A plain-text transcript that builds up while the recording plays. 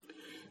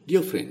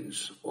Dear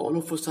friends, all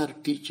of us are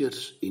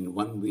teachers in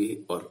one way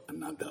or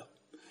another,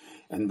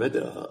 and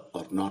whether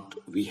or not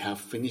we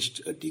have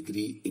finished a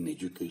degree in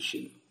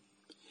education,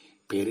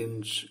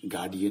 parents,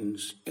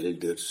 guardians,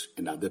 elders,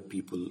 and other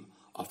people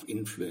of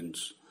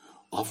influence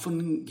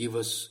often give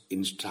us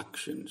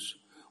instructions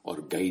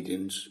or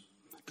guidance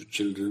to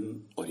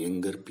children or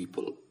younger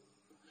people.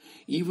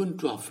 Even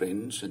to our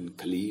friends and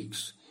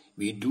colleagues,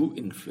 we do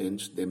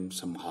influence them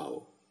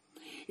somehow.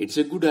 It's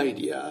a good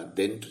idea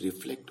then to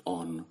reflect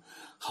on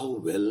how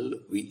well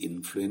we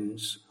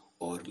influence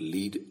or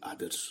lead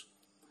others.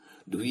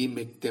 Do we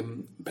make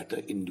them better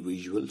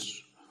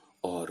individuals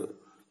or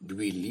do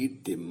we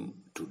lead them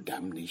to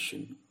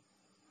damnation?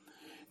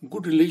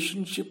 Good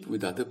relationship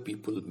with other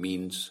people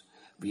means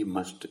we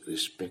must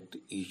respect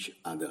each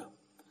other.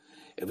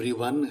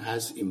 Everyone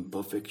has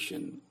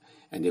imperfection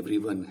and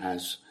everyone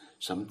has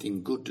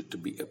something good to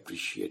be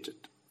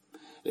appreciated.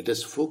 Let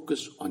us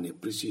focus on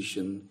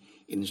appreciation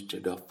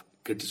instead of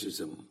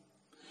criticism.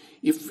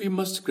 If we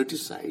must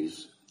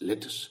criticize,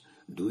 let us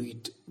do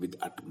it with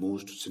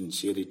utmost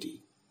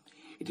sincerity.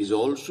 It is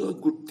also a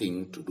good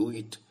thing to do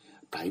it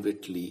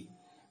privately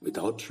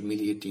without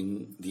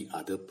humiliating the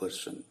other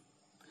person.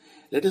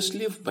 Let us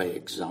live by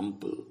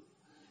example.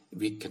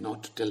 We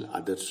cannot tell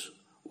others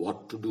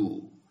what to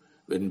do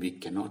when we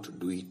cannot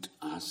do it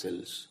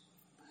ourselves.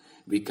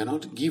 We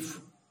cannot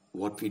give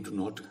what we do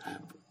not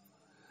have.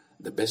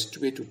 The best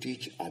way to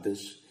teach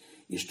others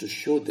is to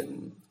show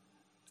them,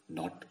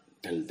 not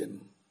tell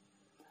them.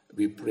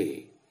 We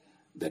pray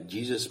that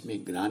Jesus may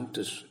grant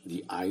us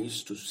the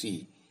eyes to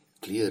see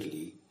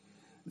clearly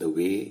the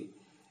way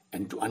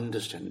and to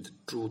understand the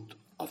truth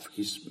of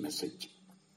His message.